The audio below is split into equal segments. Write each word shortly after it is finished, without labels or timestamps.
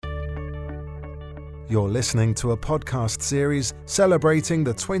You're listening to a podcast series celebrating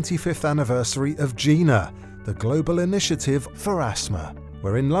the 25th anniversary of GINA, the global initiative for asthma.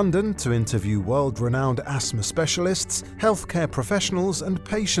 We're in London to interview world-renowned asthma specialists, healthcare professionals and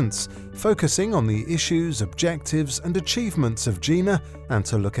patients, focusing on the issues, objectives and achievements of GINA and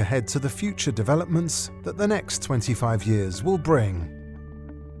to look ahead to the future developments that the next 25 years will bring.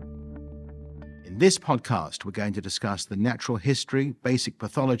 In this podcast, we're going to discuss the natural history, basic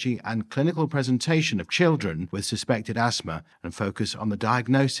pathology and clinical presentation of children with suspected asthma and focus on the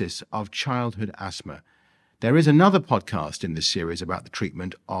diagnosis of childhood asthma. There is another podcast in this series about the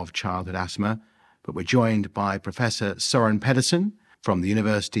treatment of childhood asthma, but we're joined by Professor Søren Pedersen from the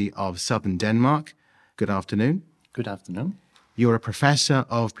University of Southern Denmark. Good afternoon. Good afternoon. You're a professor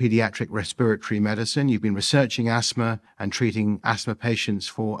of pediatric respiratory medicine. You've been researching asthma and treating asthma patients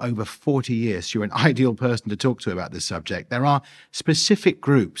for over 40 years. You're an ideal person to talk to about this subject. There are specific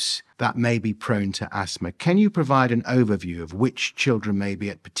groups that may be prone to asthma. Can you provide an overview of which children may be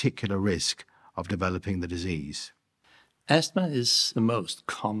at particular risk of developing the disease? Asthma is the most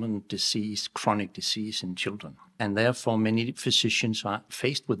common disease, chronic disease in children. And therefore, many physicians are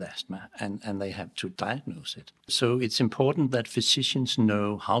faced with asthma and they have to diagnose it. So it's important that physicians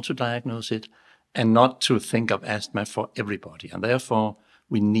know how to diagnose it and not to think of asthma for everybody. And therefore,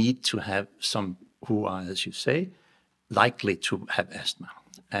 we need to have some who are, as you say, likely to have asthma.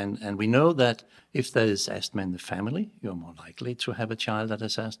 And we know that if there is asthma in the family, you're more likely to have a child that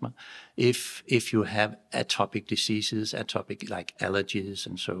has asthma. If you have atopic diseases, atopic like allergies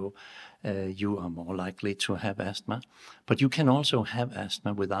and so, you are more likely to have asthma. But you can also have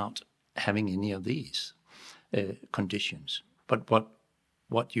asthma without having any of these conditions. But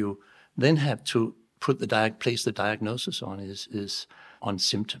what you then have to place the diagnosis on is on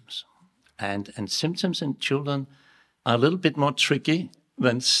symptoms. And symptoms in children are a little bit more tricky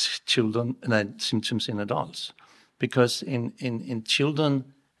than symptoms in adults, because in children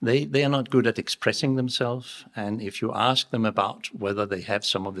they are not good at expressing themselves, and if you ask them about whether they have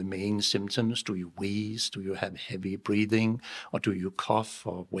some of the main symptoms, do you wheeze, do you have heavy breathing, or do you cough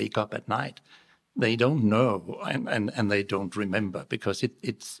or wake up at night, they don't know and they don't remember, because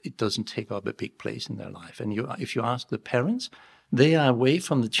it doesn't take up a big place in their life. And if you ask the parents, they are away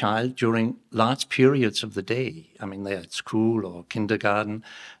from the child during large periods of the day. I mean, they're at school or kindergarten,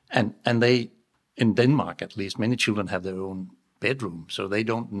 and they, in Denmark at least, many children have their own bedroom, so they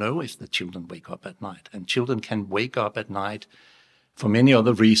don't know if the children wake up at night. And children can wake up at night for many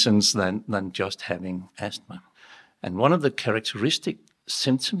other reasons than just having asthma. And one of the characteristic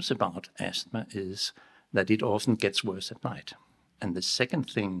symptoms about asthma is that it often gets worse at night. And the second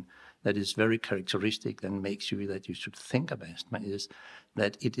thing that is very characteristic and makes you that you should think of asthma is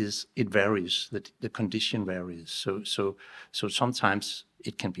that it varies, that the condition varies. So sometimes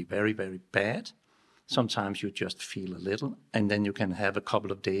it can be very, very bad. Sometimes you just feel a little, and then you can have a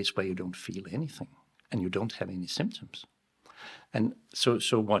couple of days where you don't feel anything and you don't have any symptoms. And so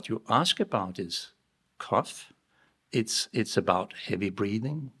what you ask about is cough. It's about heavy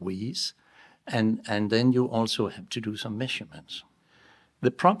breathing, wheeze, and then you also have to do some measurements.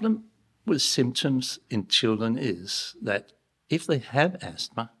 The problem with symptoms in children is that if they have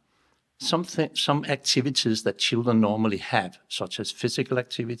asthma, some activities that children normally have, such as physical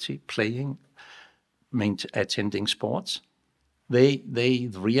activity, playing, attending sports, they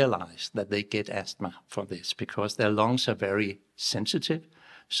realize that they get asthma for this because their lungs are very sensitive,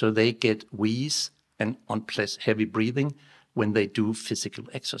 so they get wheeze and heavy breathing when they do physical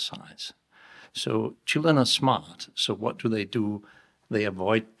exercise. So children are smart, so what do? They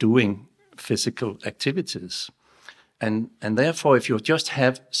avoid doing physical activities. And therefore, if you just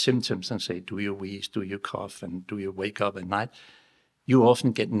have symptoms and say, do you wheeze, do you cough, and do you wake up at night, you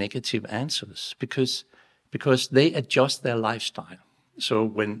often get negative answers because they adjust their lifestyle.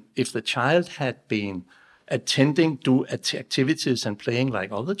 So if the child had been do activities and playing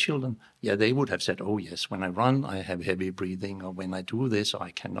like other children, they would have said, oh yes, when I run, I have heavy breathing, or when I do this,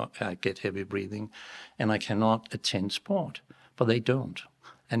 I get heavy breathing, and I cannot attend sport. But they don't.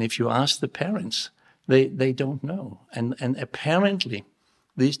 And if you ask the parents, they don't know. And apparently,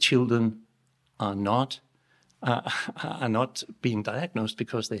 these children are not being diagnosed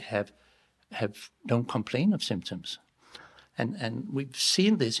because they don't complain of symptoms. And we've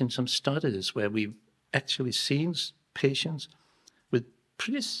seen this in some studies where we've actually seen patients with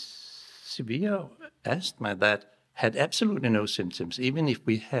pretty severe asthma that had absolutely no symptoms, even if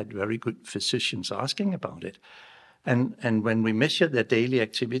we had very good physicians asking about it. And when we measured their daily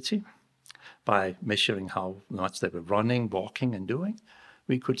activity by measuring how much they were running, walking, and doing,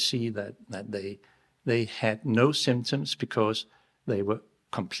 we could see that they had no symptoms because they were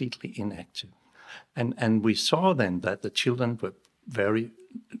completely inactive. And we saw then that the children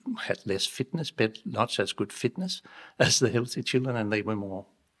had less fitness, but not as good fitness as the healthy children, and they were more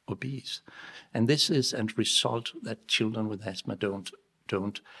obese. And this is a result that children with asthma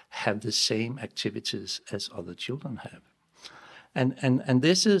don't have the same activities as other children have. And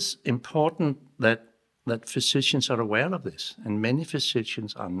this is important that physicians are aware of this, and many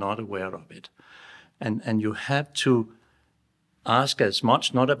physicians are not aware of it. And you have to ask as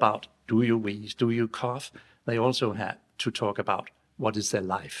much, not about do you wheeze, do you cough, they also have to talk about what is their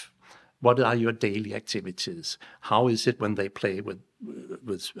life, what are your daily activities, how is it when they play with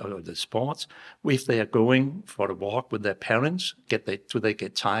the sports, if they are going for a walk with their parents, do they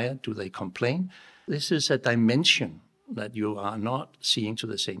get tired, do they complain? This is a dimension that you are not seeing to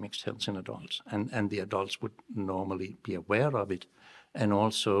the same extent in adults, and the adults would normally be aware of it and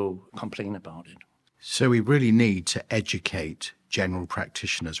also complain about it. So we really need to educate general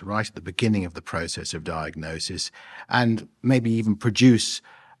practitioners right at the beginning of the process of diagnosis, and maybe even produce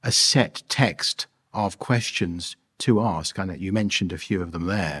a set text of questions to ask. I know you mentioned a few of them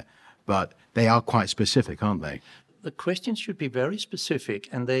there, but they are quite specific, aren't they? The questions should be very specific,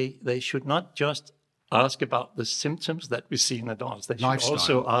 and they should not just ask about the symptoms that we see in adults. They should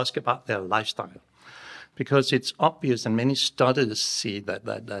also ask about their lifestyle, because it's obvious, and many studies see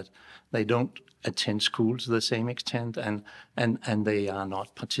that they don't attend school to the same extent, and they are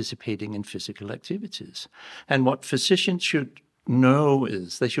not participating in physical activities. And what physicians should know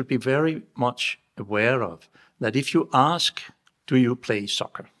is they should be very much aware of that if you ask, do you play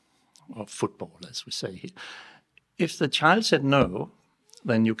soccer or football, as we say here, if the child said no,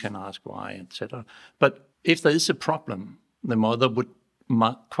 then you can ask why, etc. But if there is a problem, the mother would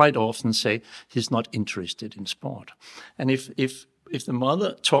quite often say he's not interested in sport. And if the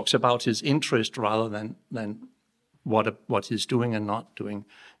mother talks about his interest rather than what he's doing and not doing,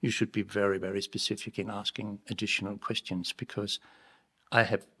 you should be very, very specific in asking additional questions, because I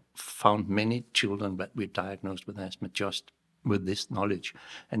have found many children that we diagnosed with asthma just with this knowledge.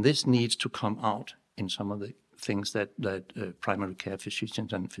 And this needs to come out in some of the things that primary care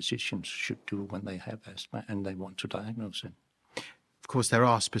physicians and physicians should do when they have asthma and they want to diagnose it. Of course, there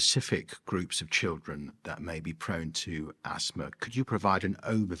are specific groups of children that may be prone to asthma. Could you provide an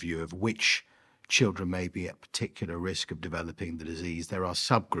overview of which children may be at particular risk of developing the disease? There are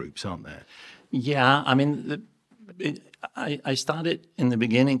subgroups, aren't there? Yeah, I mean, I started in the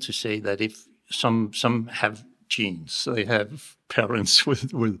beginning to say that if some have genes, so they have parents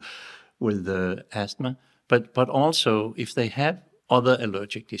with asthma, but also if they have other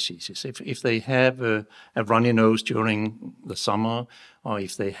allergic diseases, if they have a runny nose during the summer, or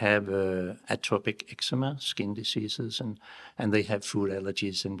if they have atopic eczema, skin diseases, and they have food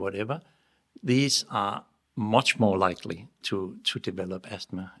allergies and whatever, these are much more likely to develop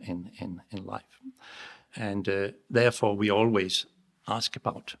asthma in life. And therefore, we always ask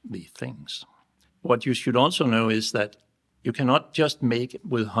about these things. What you should also know is that you cannot just make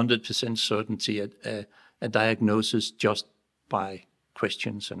with 100% certainty a diagnosis just by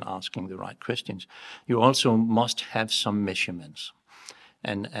questions and asking the right questions. You also must have some measurements.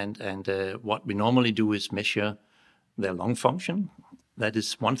 And what we normally do is measure their lung function. That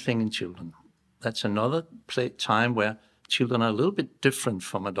is one thing in children. That's another time where children are a little bit different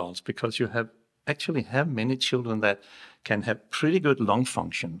from adults, because you actually have many children that can have pretty good lung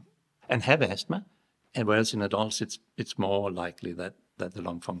function and have asthma, and whereas in adults it's more likely that the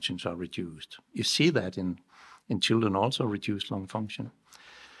lung functions are reduced. You see that in children also, reduced lung function.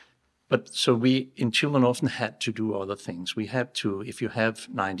 But so we in children often had to do other things. We have to, if you have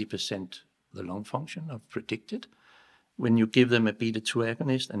 90% the lung function of predicted, when you give them a beta-2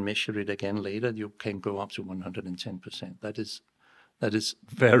 agonist and measure it again later, you can go up to 110%. That is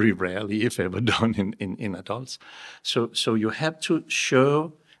very rarely, if ever, done in adults. So you have to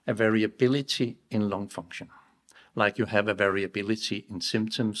show a variability in lung function, like you have a variability in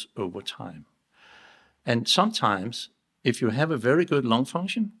symptoms over time. And sometimes, if you have a very good lung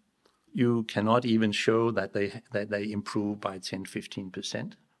function, you cannot even show that they improve by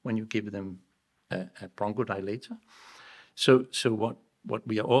 10-15% when you give them a bronchodilator. So what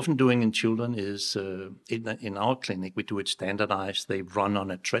we are often doing in children is, in our clinic, we do it standardized. They run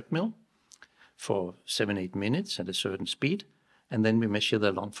on a treadmill for 7-8 minutes at a certain speed, and then we measure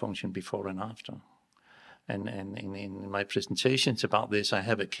their lung function before and after. And in my presentations about this, I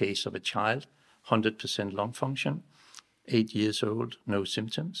have a case of a child, 100% lung function, 8 years old, no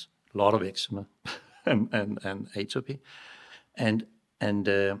symptoms, a lot of eczema and atopy, and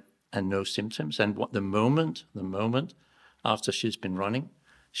no symptoms. And the moment after she's been running,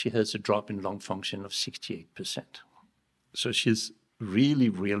 she has a drop in lung function of 68%. So she's really,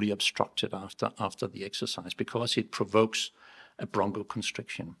 really obstructed after the exercise because it provokes a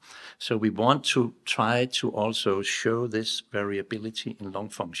bronchoconstriction. So we want to try to also show this variability in lung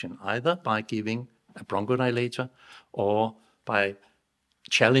function, either by giving a bronchodilator or by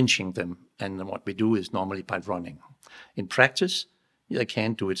challenging them. And what we do is normally by running. In practice, they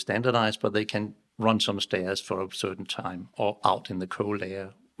can't do it standardized, but they can run some stairs for a certain time or out in the cold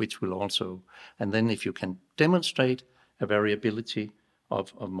air, which will also, and then if you can demonstrate a variability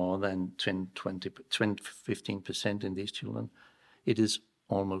of more than 10, 20, 15% in these children, it is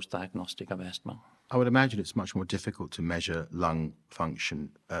almost diagnostic of asthma. I would imagine it's much more difficult to measure lung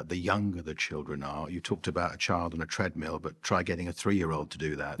function the younger the children are. You talked about a child on a treadmill, but try getting a 3-year-old to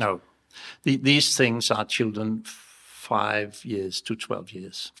do that. No. These things are children 5 years to 12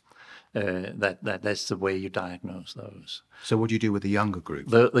 years. That's the way you diagnose those. So what do you do with the younger group?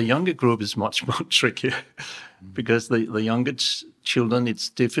 The younger group is much more tricky because the younger children, it's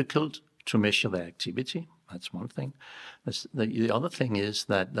difficult to measure their activity. That's one thing. The other thing is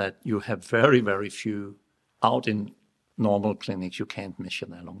that you have very, very few out in normal clinics. You can't measure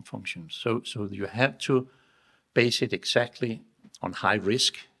their lung function. So you have to base it exactly on high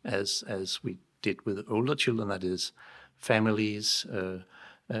risk, as we did with older children. That is, families,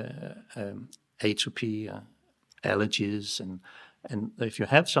 A2P, allergies, and if you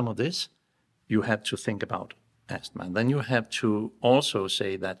have some of this, you have to think about asthma. And then you have to also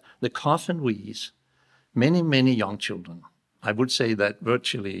say that the cough and wheeze, many, many young children, I would say that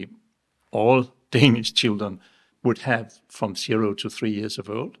virtually all Danish children would have from 0 to 3 years of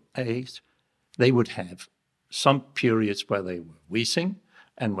age, they would have some periods where they were wheezing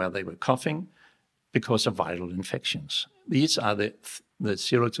and where they were coughing because of viral infections. These are the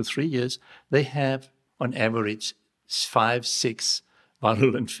 0 to 3 years. They have on average 5-6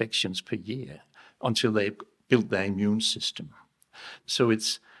 viral infections per year until they build their immune system. So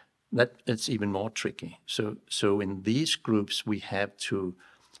it's even more tricky. So in these groups, we have to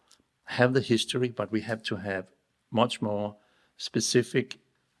have the history, but we have to have much more specific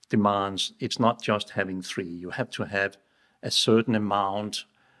demands. It's not just having 3. You have to have a certain amount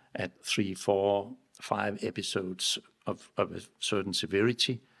at 3, 4, 5 episodes of a certain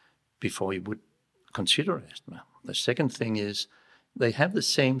severity before you would consider asthma. The second thing is they have the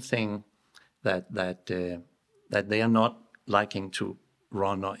same thing that they are not liking to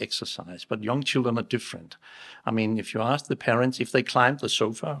run or exercise, but young children are different. I mean, if you ask the parents, if they climb the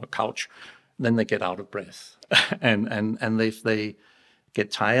sofa or couch, then they get out of breath. and if they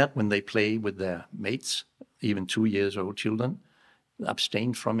get tired when they play with their mates, even 2 years old children,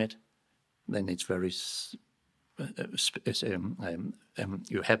 abstain from it, then it's very,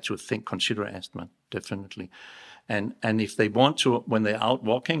 you have to consider asthma, definitely. And if they want to, when they're out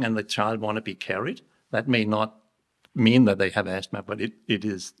walking and the child want to be carried, that may not mean that they have asthma, but it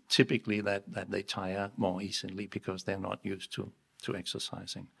is typically that they tire more easily because they're not used to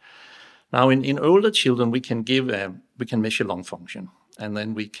exercising. Now, in older children, we can measure lung function, and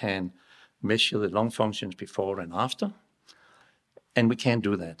then we can measure the lung functions before and after. And we can't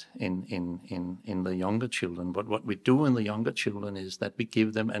do that in the younger children. But what we do in the younger children is that we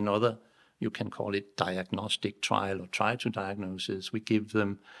give them another, you can call it diagnostic trial or try to diagnosis. We give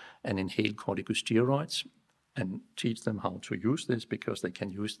them an inhaled corticosteroids and teach them how to use this because they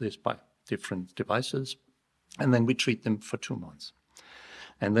can use this by different devices. And then we treat them for 2 months.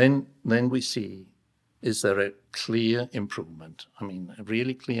 And then we see, is there a clear improvement? I mean, a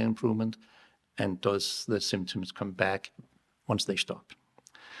really clear improvement, and does the symptoms come back once they stop?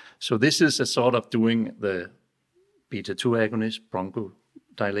 So this is a sort of doing the beta-2 agonist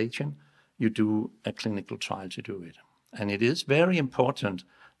bronchodilation. You do a clinical trial to do it. And it is very important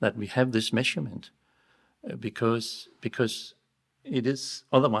that we have this measurement because it is,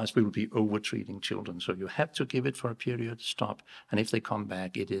 otherwise we will be over-treating children. So you have to give it for a period, stop, and if they come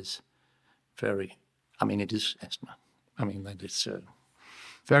back, it is it is asthma. I mean, that is...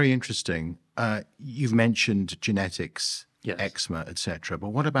 Very interesting. You've mentioned genetics, yes, eczema, etc. But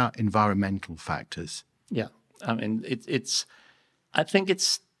what about environmental factors? Yeah, I mean, I think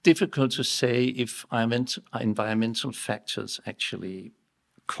it's difficult to say if environmental factors actually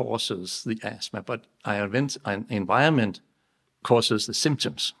causes the asthma, but environment causes the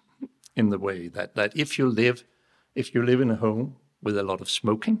symptoms in the way that if you live in a home with a lot of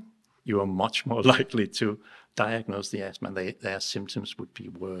smoking, you are much more likely to diagnose the asthma. Their symptoms would be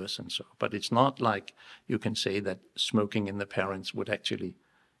worse and so. But it's not like you can say that smoking in the parents would actually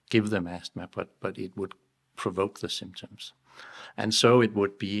give them asthma, but it would provoke the symptoms. And so it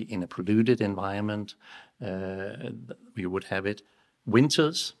would be in a polluted environment. We would have it.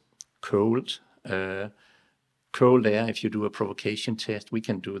 Winters, cold, cold air, if you do a provocation test, we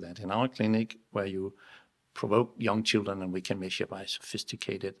can do that in our clinic where you provoke young children and we can measure by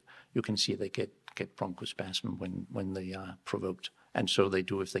sophisticated. You can see they get bronchospasm when they are provoked. And so they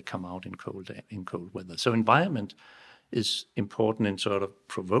do if they come out in cold weather. So environment is important in sort of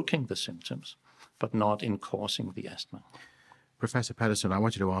provoking the symptoms, but not in causing the asthma. Professor Pedersen, I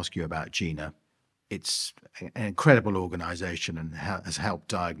wanted to ask you about GINA. It's an incredible organization and has helped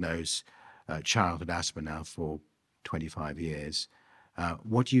diagnose childhood asthma now for 25 years.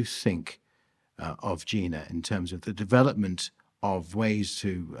 What do you think of GINA in terms of the development of ways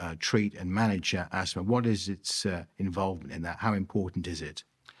to treat and manage asthma? What is its involvement in that? How important is it?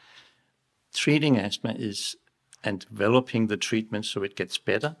 Treating asthma and developing the treatment so it gets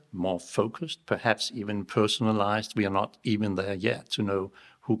better, more focused, perhaps even personalized. We are not even there yet to know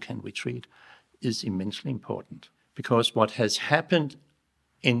who can we treat, is immensely important. Because what has happened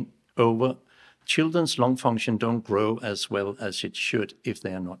children's lung function don't grow as well as it should if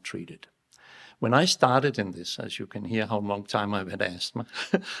they are not treated. When I started in this, as you can hear how long time I've had asthma,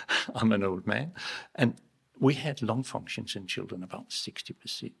 I'm an old man, and we had lung functions in children about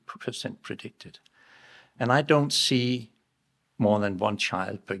 60% predicted. And I don't see more than one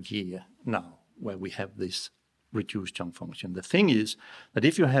child per year now where we have this reduced lung function. The thing is that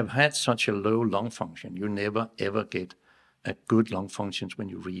if you have had such a low lung function, you never ever get a good lung functions when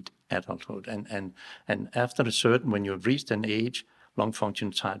you reach adulthood. And after a certain, when you've reached an age, lung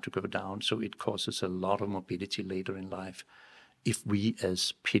function start to go down. So it causes a lot of morbidity later in life if we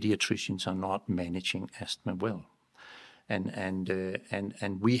as pediatricians are not managing asthma well.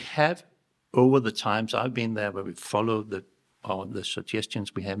 And we have, over the times I've been there, where we follow the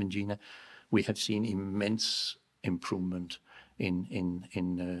suggestions we have in GINA, we have seen immense improvement in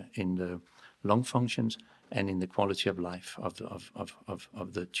the lung functions and in the quality of life of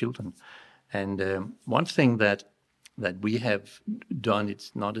the children. And one thing that we have done,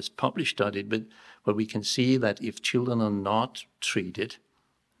 it's not as published study, but where we can see that if children are not treated,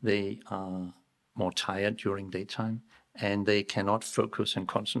 they are more tired during daytime and they cannot focus and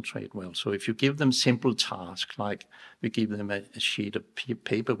concentrate well. So if you give them simple tasks, like we give them a sheet of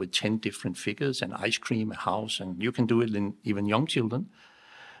paper with 10 different figures, an ice cream, a house, and you can do it in even young children,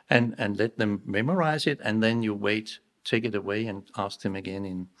 and let them memorize it, and then you wait, take it away and ask them again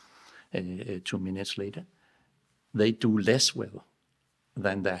in 2 minutes later. They do less well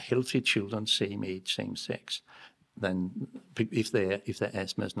than their healthy children, same age, same sex, than if their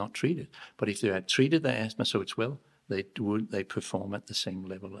asthma is not treated. But if they are treated their asthma so it's well, they perform at the same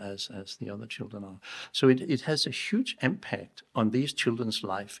level as the other children are. So it has a huge impact on these children's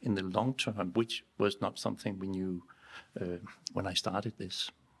life in the long term, which was not something we knew when I started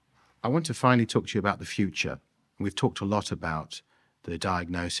this. I want to finally talk to you about the future. We've talked a lot about the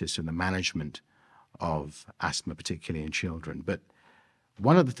diagnosis and the management of asthma, particularly in children. But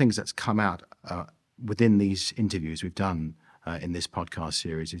one of the things that's come out within these interviews we've done in this podcast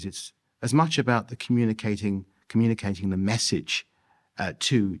series is it's as much about the communicating the message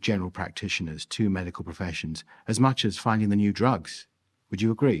to general practitioners, to medical professions, as much as finding the new drugs. Would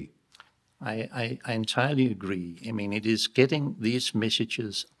you agree? I entirely agree. I mean, it is getting these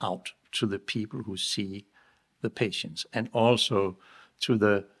messages out to the people who see the patients, and also to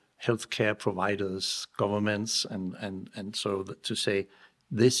the healthcare providers, governments, and so to say,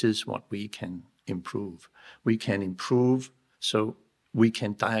 this is what we can improve. We can improve so we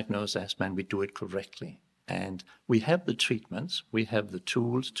can diagnose asthma and we do it correctly. And we have the treatments, we have the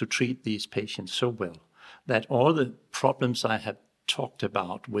tools to treat these patients so well that all the problems I have talked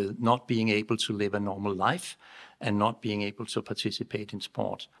about with not being able to live a normal life and not being able to participate in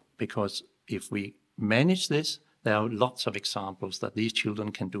sport, because if we manage this, there are lots of examples that these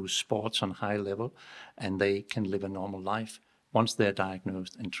children can do sports on high level and they can live a normal life once they're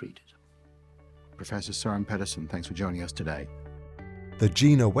diagnosed and treated. Professor Søren Pedersen, thanks for joining us today. The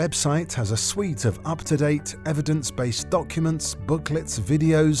GINA website has a suite of up-to-date, evidence-based documents, booklets,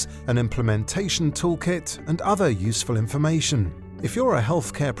 videos, an implementation toolkit, and other useful information. If you're a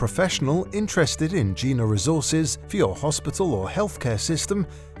healthcare professional interested in GINA resources for your hospital or healthcare system,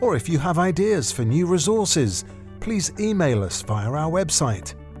 or if you have ideas for new resources, please email us via our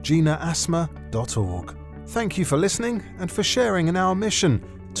website, ginaasthma.org. Thank you for listening and for sharing in our mission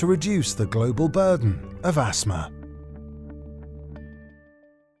to reduce the global burden of asthma.